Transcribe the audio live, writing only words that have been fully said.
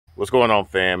What's going on,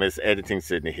 fam? It's Editing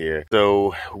Sydney here.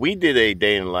 So we did a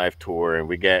day in life tour and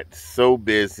we got so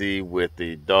busy with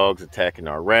the dogs attacking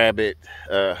our rabbit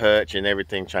hutch and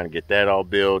everything, trying to get that all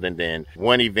built. And then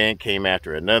one event came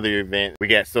after another event. We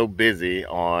got so busy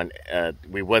on,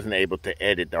 we wasn't able to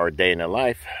edit our day in the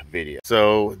life video.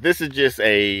 So this is just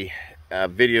a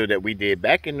video that we did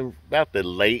back in about the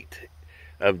late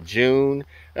of June,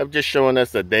 of just showing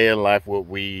us a day in life, what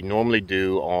we normally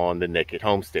do on the Nakid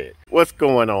Homestead. What's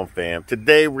going on, fam?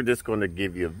 Today we're just going to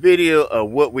give you a video of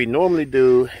what we normally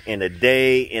do in a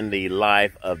day in the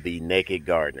life of the Nakid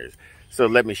Gardeners. So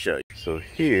let me show you. So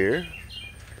here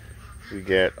we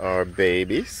got our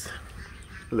babies.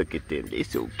 Look at them, they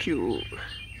so cute.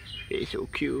 They so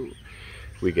cute.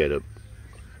 We got a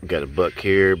buck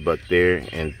here, buck there,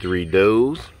 and 3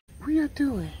 does. What y'all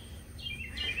doing?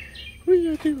 What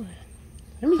y'all doing?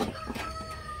 Let me see.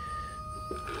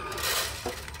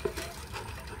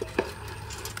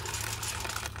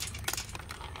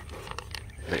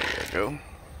 There you go.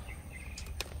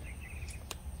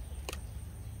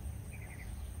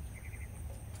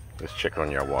 Let's check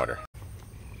on your water.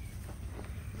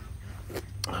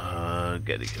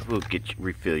 We'll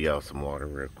refill y'all some water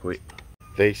real quick.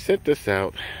 They sent us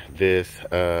out this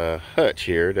hutch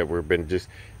here that we've been just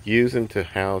using to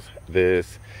house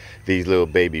these little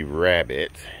baby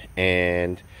rabbits,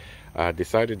 and I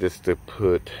decided just to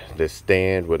put the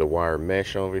stand with a wire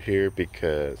mesh over here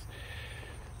because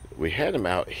we had them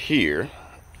out here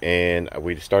and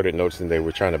we started noticing they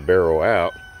were trying to burrow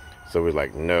out, so we're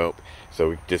like, nope. So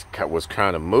we just was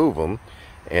trying to move them,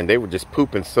 and they were just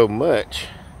pooping so much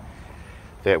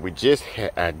that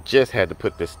I just had to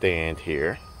put the stand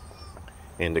here.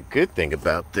 And the good thing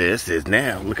about this is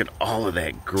now look at all of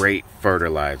that great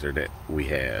fertilizer that we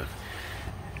have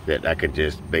that I could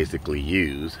just basically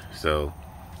use. So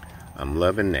I'm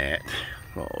loving that.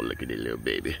 Oh, look at the little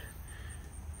baby.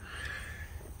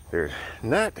 They're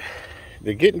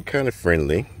getting kind of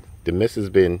friendly. The miss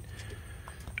has been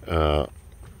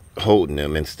holding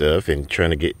them and stuff and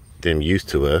trying to get them used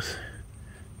to us.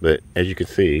 But as you can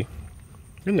see,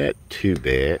 they're not too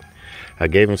bad. I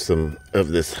gave them some of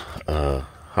this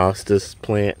hostas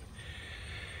plant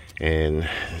and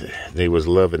they was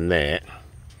loving that.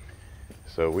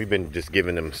 So we've been just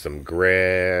giving them some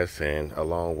grass and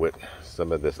along with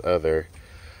some of this other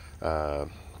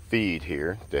feed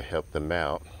here to help them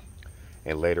out.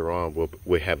 And later on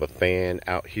we'll have a fan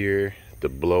out here to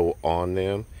blow on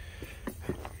them.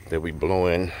 They'll be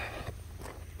blowing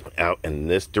out in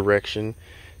this direction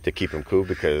to keep them cool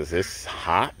because it's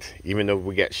hot. Even though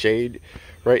we got shade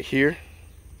right here,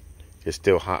 it's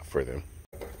still hot for them.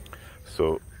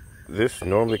 So this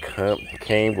normally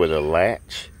came with a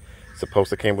latch. Supposed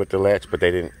to came with the latch, but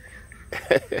they didn't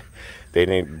they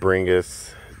didn't bring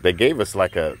us, they gave us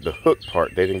like the hook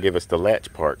part. They didn't give us the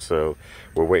latch part, so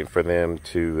we're waiting for them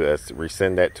to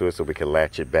resend that to us so we can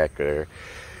latch it back there.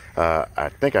 I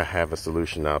think I have a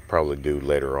solution I'll probably do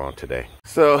later on today.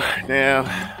 So now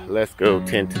let's go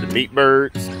tend to the meat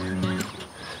birds.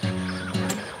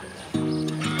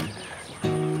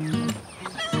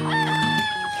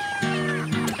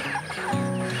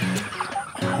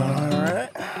 Alright.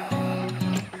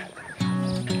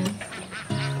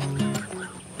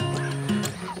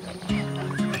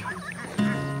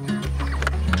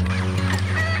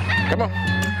 Come on.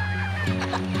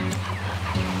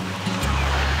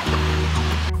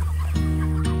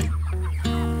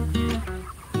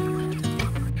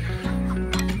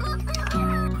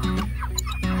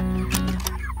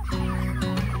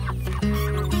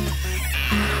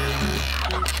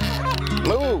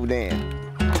 Move then.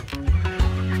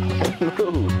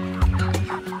 Move.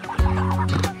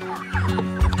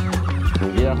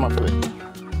 Get off my foot.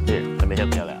 Here, let me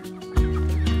help y'all out.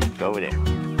 Go over there.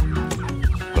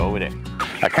 Go over there.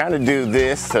 I kind of do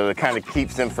this so it kind of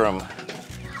keeps them from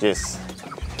just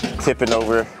tipping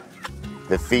over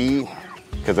the feed,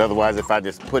 because otherwise if I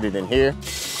just put it in here,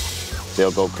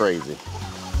 they'll go crazy.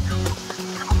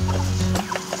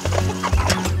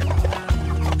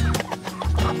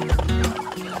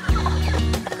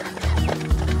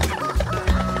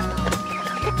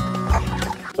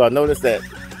 So I noticed that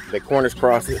the Corners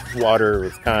Cross water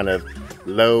was kind of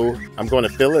low. I'm going to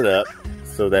fill it up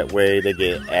so that way they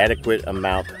get adequate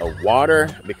amount of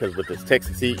water, because with this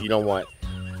Texas heat, you don't want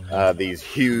these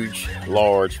huge,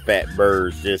 large, fat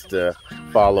birds just to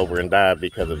fall over and die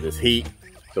because of this heat.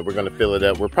 So we're going to fill it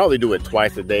up. We'll probably do it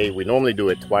twice a day. We normally do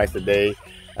it twice a day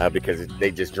because they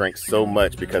just drink so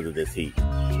much because of this heat.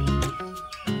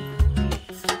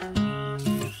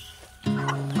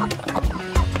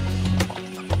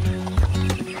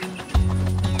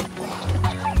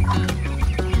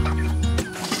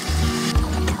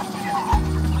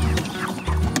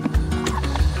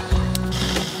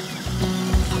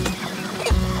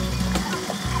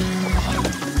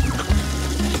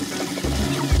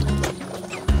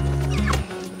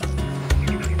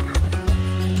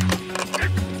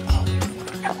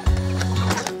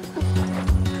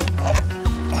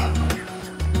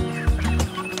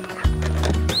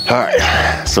 All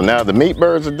right, so now the meat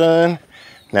birds are done.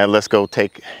 Now let's go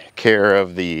take care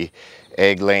of the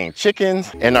egg-laying chickens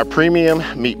and our premium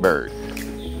meat bird.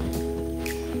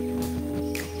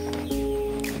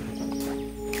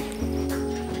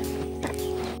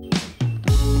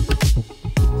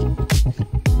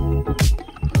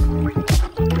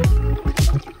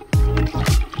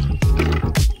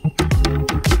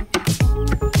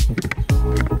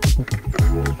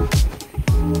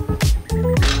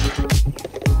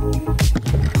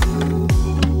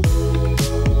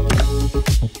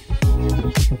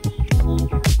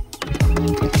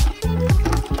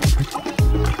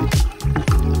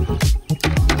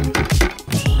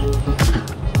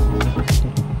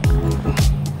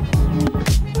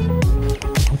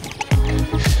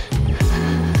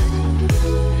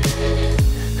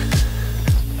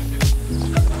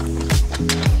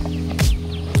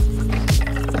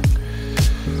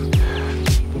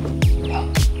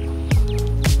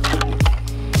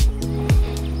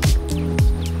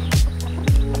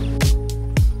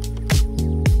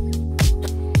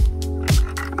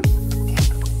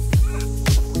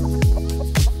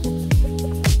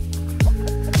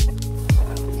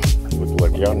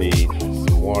 Y'all need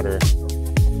some water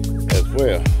as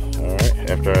well. All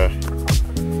right, after I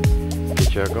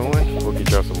get y'all going, we'll get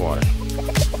y'all some water.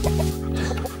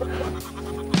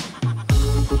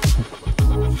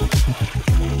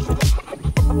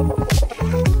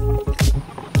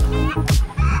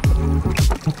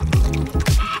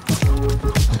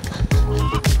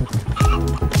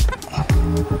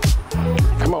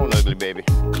 Come on, ugly baby.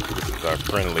 This is our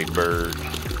friendly bird.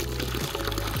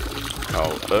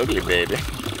 Oh, ugly baby.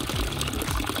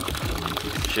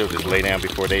 She'll just lay down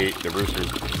before the roosters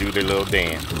do their little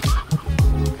dance.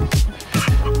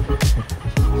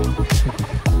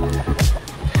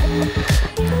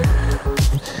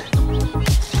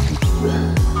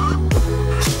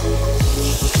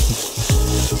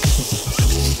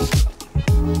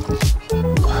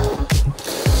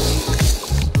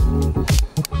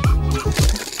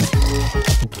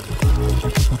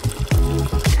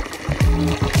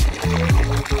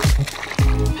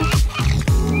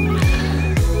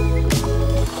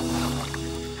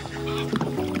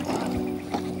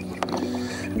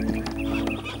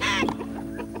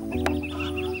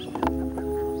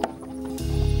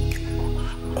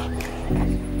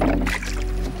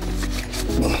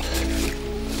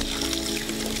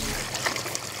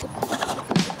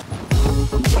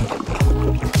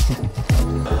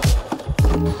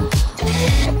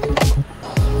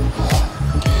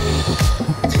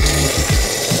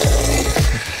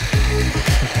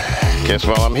 Guess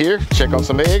while I'm here, check on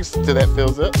some eggs till that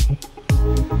fills up.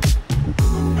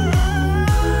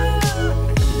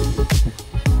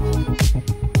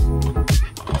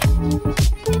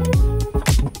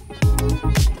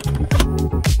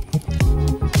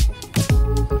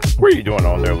 What are you doing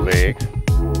on those eggs?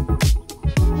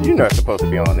 You're not supposed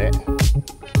to be on that.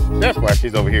 That's why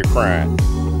she's over here crying.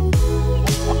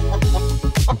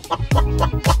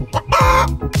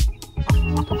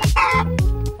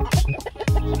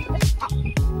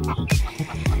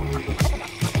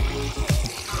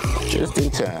 Just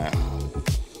in time.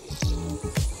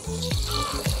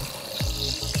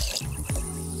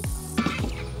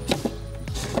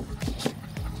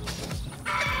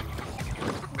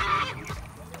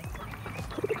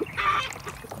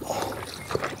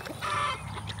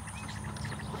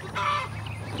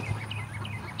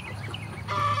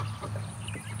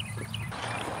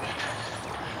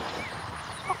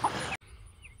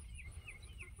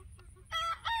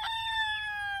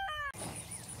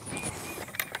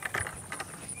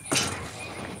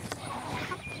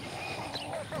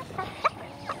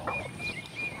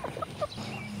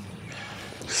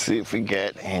 See if we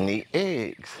got any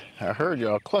eggs. I heard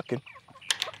y'all clucking.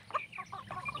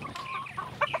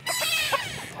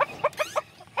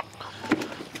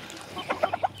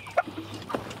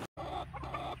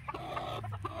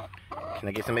 Can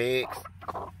I get some eggs?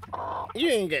 You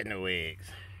ain't got no eggs.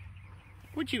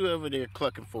 What you over there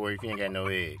clucking for if you ain't got no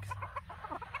eggs?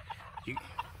 You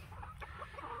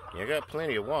got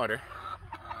plenty of water.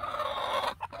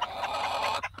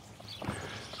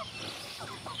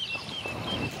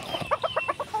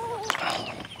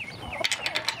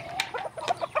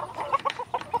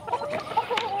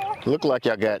 Look like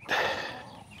y'all got,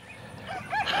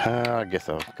 I guess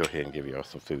I'll go ahead and give y'all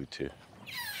some food too.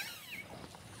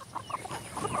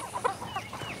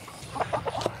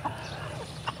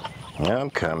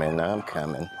 I'm coming, I'm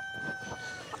coming.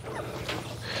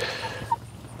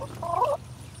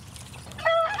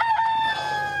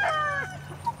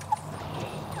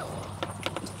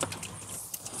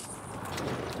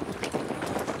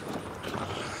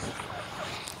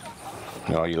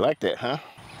 Oh, you like that, huh?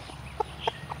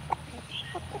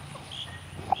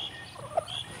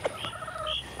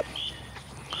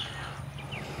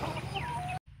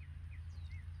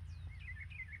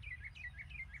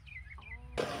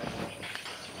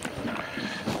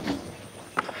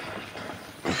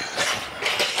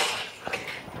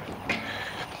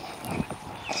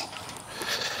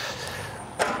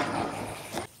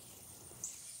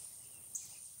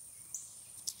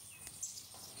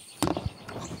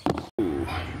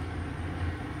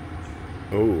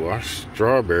 Oh, our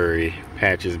strawberry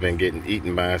patch has been getting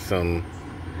eaten by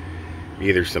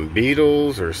either some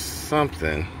beetles or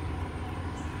something.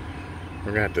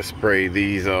 We're gonna have to spray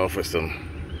these off with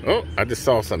some. Oh, I just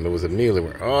saw something. It was a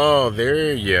mealyworm. Oh,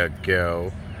 there you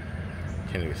go.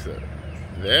 Can you see?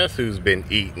 That's who's been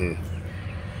eating.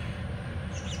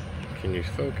 Can you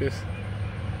focus?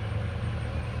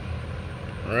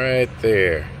 Right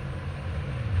there.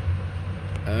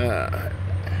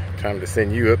 Time to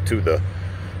send you up to the,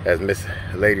 as Miss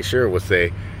Lady Cheryl would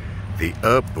say, the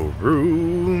upper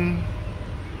room.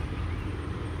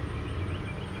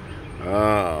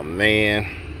 Oh man.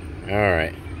 All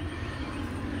right.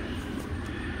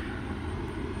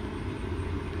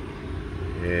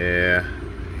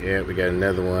 Yeah, we got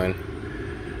another one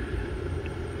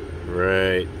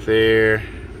right there.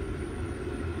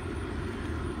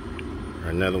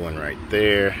 Another one right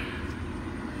there.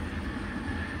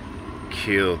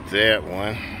 Killed that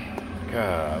one.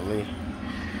 Golly.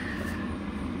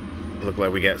 Look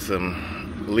like we got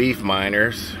some leaf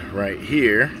miners right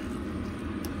here.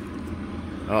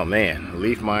 Oh man,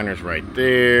 leaf miners right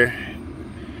there.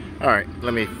 All right,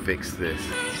 let me fix this.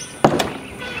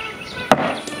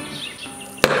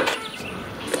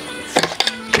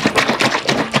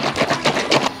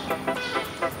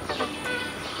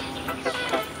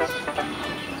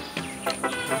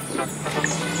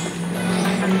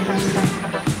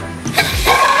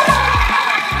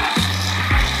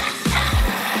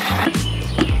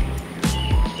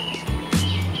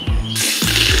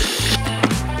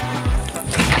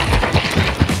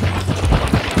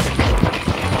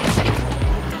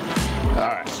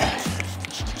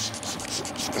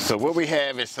 So what we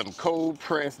have is some cold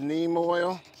pressed neem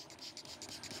oil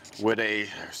with a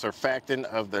surfactant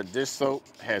of the dish soap.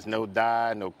 Has no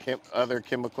dye, no other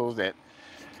chemicals that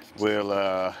will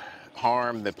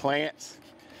harm the plants.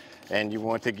 And you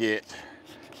want to get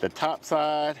the top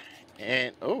side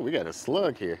and, oh, we got a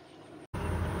slug here.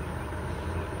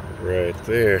 Right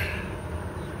there.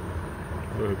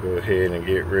 We'll go ahead and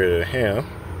get rid of him.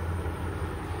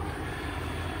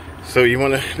 So you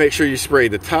want to make sure you spray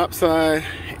the top side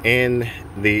and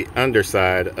the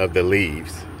underside of the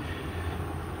leaves.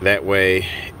 That way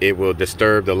it will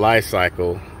disturb the life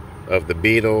cycle of the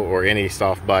beetle or any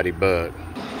soft body bug.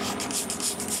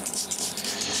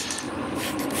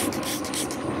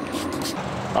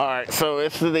 Alright, so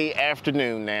it's the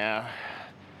afternoon now.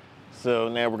 So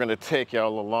now we're going to take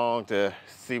y'all along to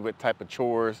see what type of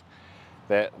chores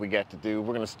that we got to do.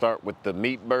 We're going to start with the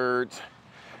meat birds.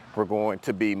 We're going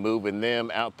to be moving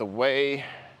them out the way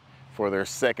for their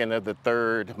second of the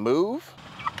third move.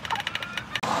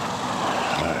 All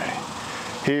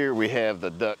right. Here we have the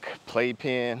duck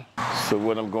playpen. So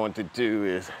what I'm going to do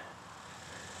is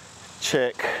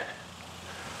check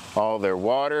all their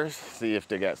waters, see if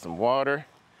they got some water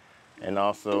and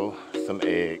also some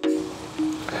eggs.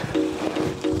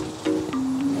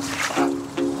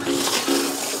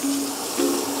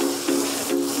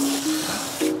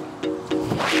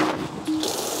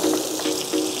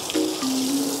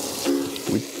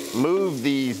 Move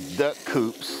these duck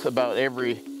coops about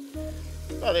every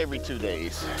 2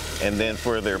 days. And then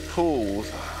for their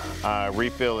pools,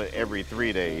 refill it every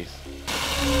 3 days.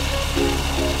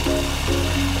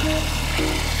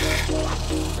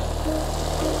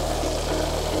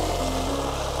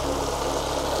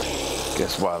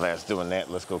 Guess while that's doing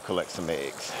that, let's go collect some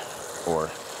eggs.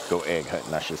 Or go egg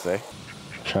hunting, I should say.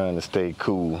 Trying to stay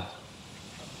cool.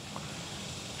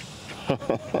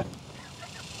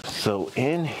 So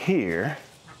in here,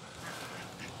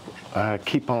 I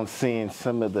keep on seeing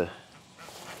some of the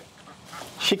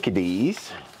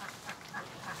chickadees,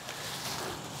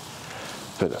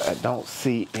 but I don't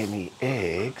see any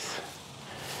eggs.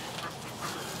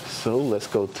 So let's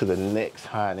go to the next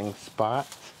hiding spot.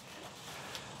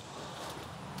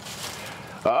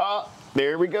 Ah,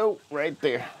 there we go, right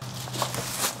there.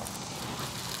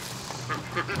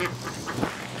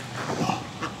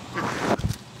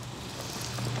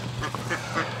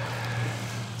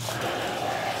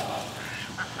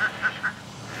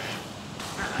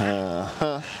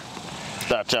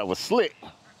 Thought y'all was slick.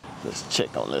 Let's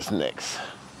check on this next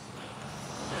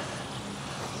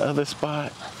other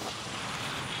spot.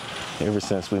 Ever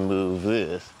since we moved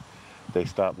this, they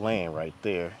stopped laying right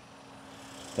there.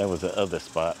 That was the other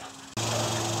spot.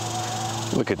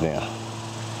 Look at them.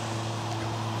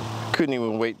 Couldn't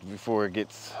even wait before it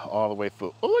gets all the way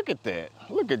full. Oh, look at that.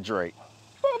 Look at Drake.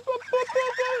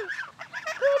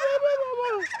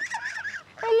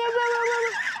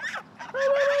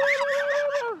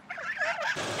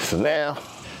 So now,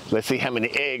 let's see how many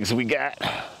eggs we got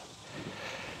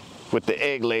with the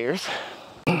egg layers.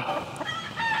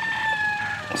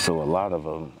 So a lot of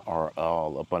them are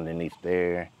all up underneath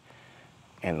there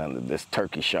and under this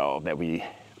turkey shawl that we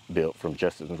built from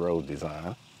Justin Rose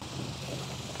Design.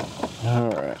 All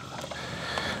right.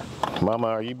 Mama,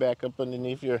 are you back up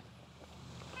underneath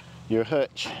your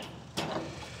hutch?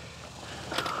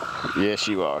 Yes,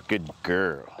 you are. Good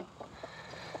girl.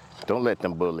 Don't let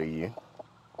them bully you.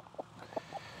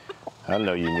 I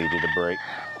know you needed a break.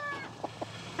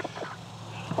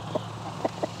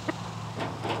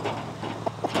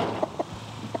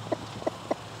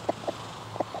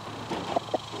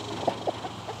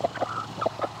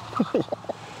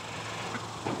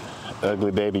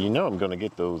 Ugly baby, you know I'm gonna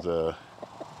get those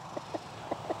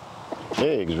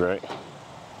eggs, right?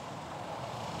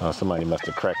 Oh, somebody must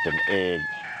have cracked an egg.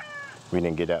 We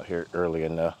didn't get out here early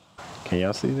enough. Can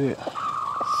y'all see that?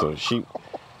 So she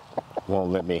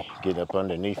won't let me get up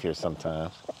underneath here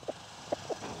sometimes.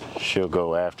 She'll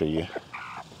go after you.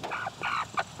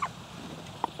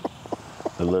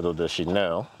 The little does she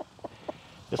know,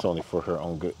 it's only for her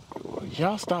own good.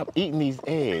 Y'all stop eating these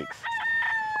eggs.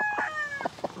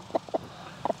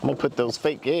 I'm gonna put those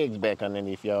fake eggs back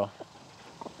underneath y'all.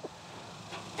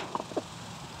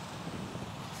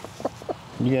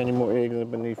 You got any more eggs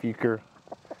underneath you, girl?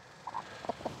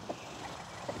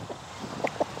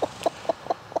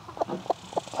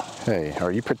 Hey,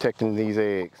 are you protecting these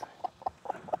eggs?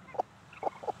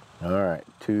 All right,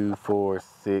 2, 4,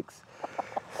 6,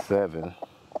 7.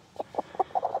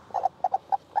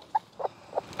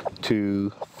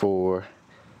 2, 4,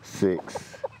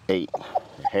 6, 8. I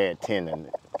had 10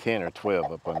 or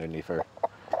 12 up underneath her.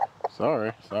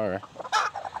 Sorry.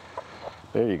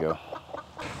 There you go.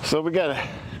 So we got a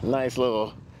nice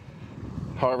little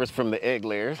harvest from the egg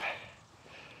layers.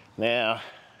 Now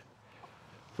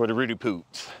for the Rudy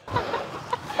Poops.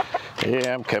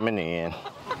 Yeah, I'm coming in.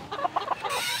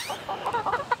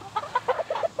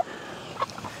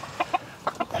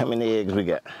 How many eggs we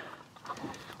got?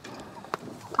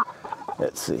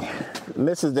 Let's see.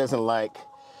 Mrs. doesn't like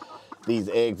these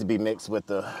eggs to be mixed with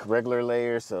the regular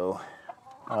layers, so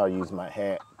I'll use my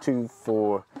hat. 2,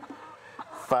 4,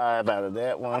 5 out of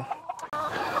that one.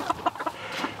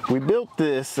 We built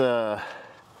this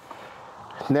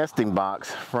nesting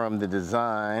box from the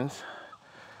designs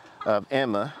of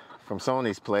Emma from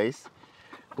Sony's Place.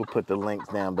 We'll put the links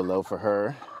down below for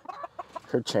her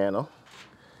channel.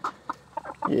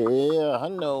 Yeah, I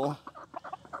know.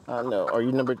 Are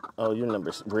you number? Oh, you're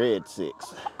number red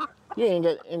 6. You ain't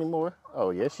got any more?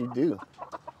 Oh, yes, you do.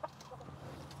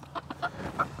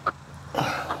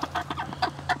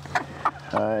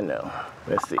 I know.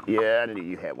 Let's see. Yeah, I knew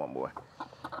you had one more.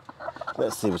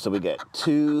 Let's see. So we got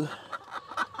 2.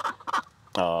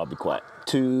 Oh, be quiet.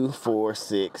 2, 4,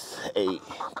 6, 8,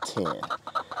 10. 2,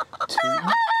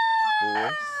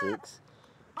 4, 6,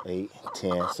 8,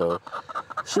 10. So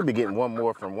should be getting one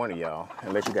more from one of y'all,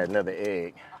 unless you got another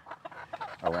egg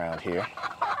around here.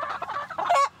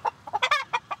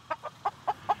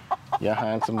 Y'all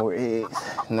hiding some more eggs?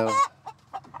 No.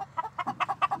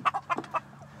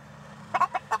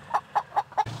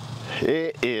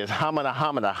 It is hamina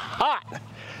hot.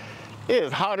 It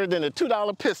is hotter than a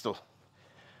 $2 pistol.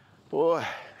 Boy,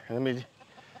 let me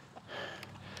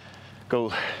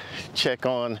go check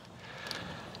on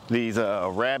these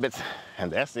rabbits,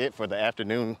 and that's it for the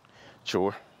afternoon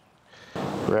chore.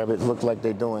 Rabbits look like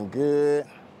they're doing good.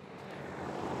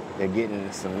 They're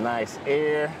getting some nice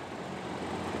air.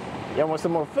 Y'all want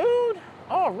some more food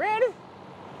already?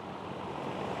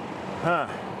 Huh.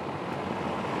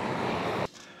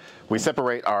 We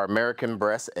separate our American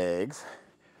breast eggs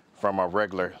from our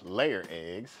regular layer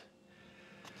eggs.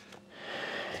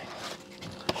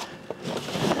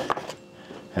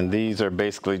 And these are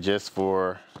basically just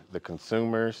for the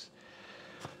consumers.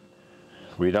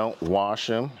 We don't wash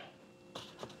them.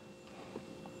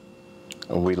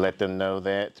 And we let them know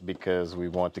that because we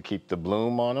want to keep the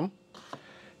bloom on them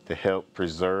to help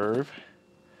preserve.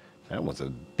 That was a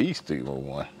beastly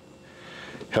one.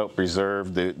 Help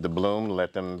preserve the bloom,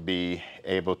 let them be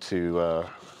able to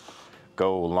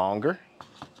go longer.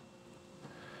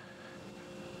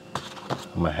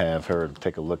 I'm gonna have her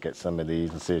take a look at some of these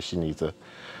and see if she needs to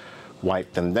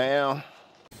wipe them down.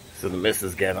 So the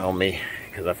missus got on me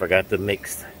because I forgot to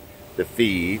mix the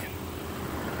feed.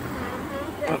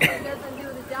 That doesn't do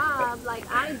the job like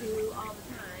I do all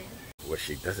the time. What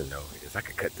she doesn't know is I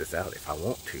could cut this out if I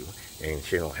want to, and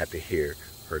she don't have to hear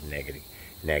her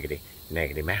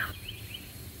negative mouth.